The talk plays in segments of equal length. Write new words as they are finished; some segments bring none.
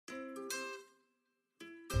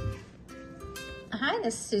Hi,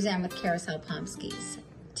 this is Suzanne with Carousel Pomskies.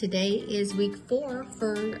 Today is week 4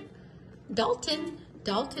 for Dalton.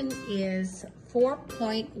 Dalton is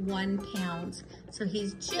 4.1 pounds, so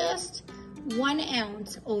he's just 1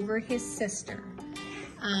 ounce over his sister.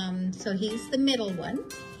 So he's the middle one.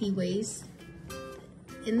 He weighs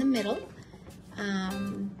in the middle.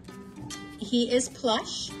 He is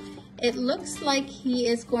plush. It looks like he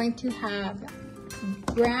is going to have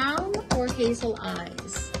brown or hazel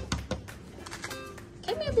eyes.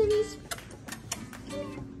 Come here, babies. Come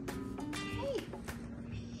here.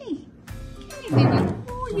 Hey. Come here, baby.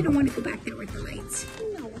 Oh, you don't want to go back there with the lights.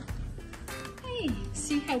 No. Hey,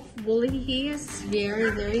 see how woolly he is?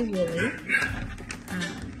 Very, very woolly.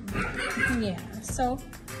 Yeah, so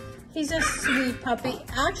he's a sweet puppy.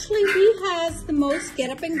 Actually, he has the most get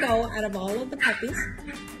up and go out of all of the puppies.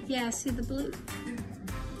 Yeah, see the blue?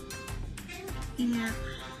 Yeah,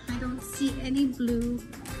 I don't see any blue,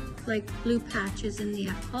 like blue patches in the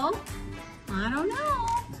apple. I don't know.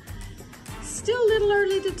 Still a little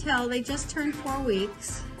early to tell. They just turned 4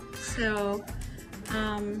 weeks. So,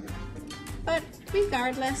 but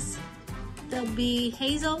regardless, they'll be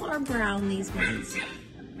hazel or brown, these ones.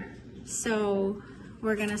 So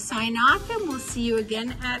we're gonna sign off and we'll see you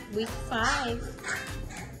again at week 5.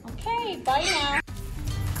 Okay, bye now.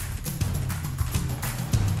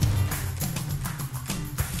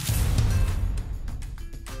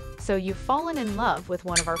 So you've fallen in love with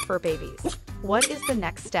one of our fur babies. What is the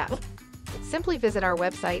next step? Simply visit our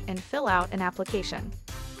website and fill out an application.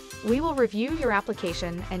 We will review your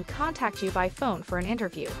application and contact you by phone for an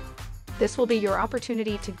interview. This will be your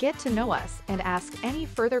opportunity to get to know us and ask any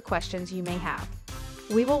further questions you may have.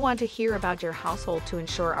 We will want to hear about your household to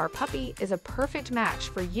ensure our puppy is a perfect match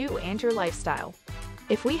for you and your lifestyle.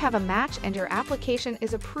 If we have a match and your application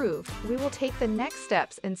is approved, we will take the next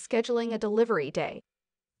steps in scheduling a delivery day.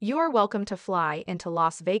 You are welcome to fly into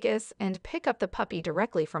Las Vegas and pick up the puppy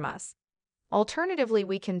directly from us. Alternatively,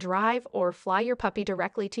 we can drive or fly your puppy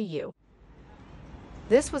directly to you.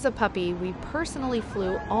 This was a puppy we personally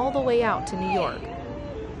flew all the way out to New York.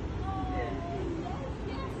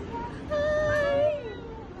 Hi!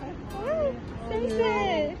 Good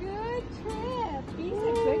trip. He's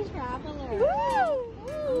a good traveler.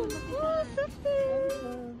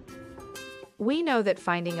 We know that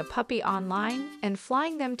finding a puppy online and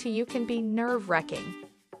flying them to you can be nerve-wracking.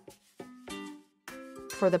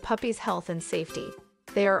 For the puppy's health and safety,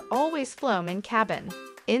 they are always flown in cabin,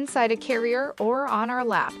 inside a carrier, or on our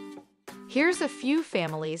lap. Here's a few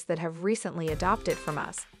families that have recently adopted from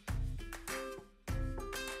us.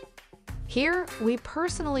 Here, we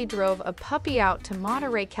personally drove a puppy out to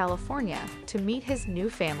Monterey, California to meet his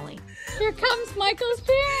new family. Here comes Michael's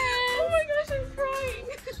parents. Oh my gosh, I'm crying.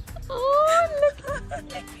 Oh, look.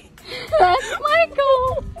 That's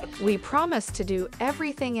Michael. We promise to do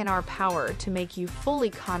everything in our power to make you fully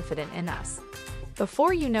confident in us.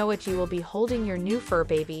 Before you know it, you will be holding your new fur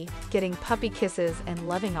baby, getting puppy kisses and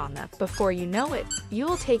loving on them. Before you know it, you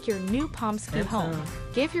will take your new Pomsky home,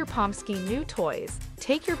 give your Pomsky new toys,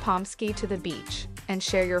 take your Pomsky to the beach, and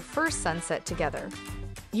share your first sunset together.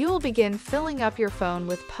 You will begin filling up your phone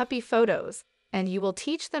with puppy photos, and you will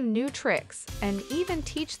teach them new tricks and even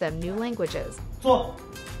teach them new languages. 坐，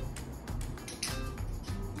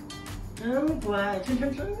真乖，真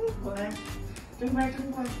乖，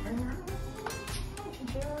真乖。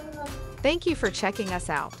Thank you for checking us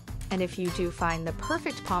out, and if you do find the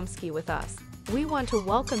perfect Pomsky with us, we want to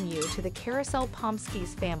welcome you to the Carousel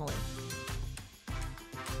Pomskies family.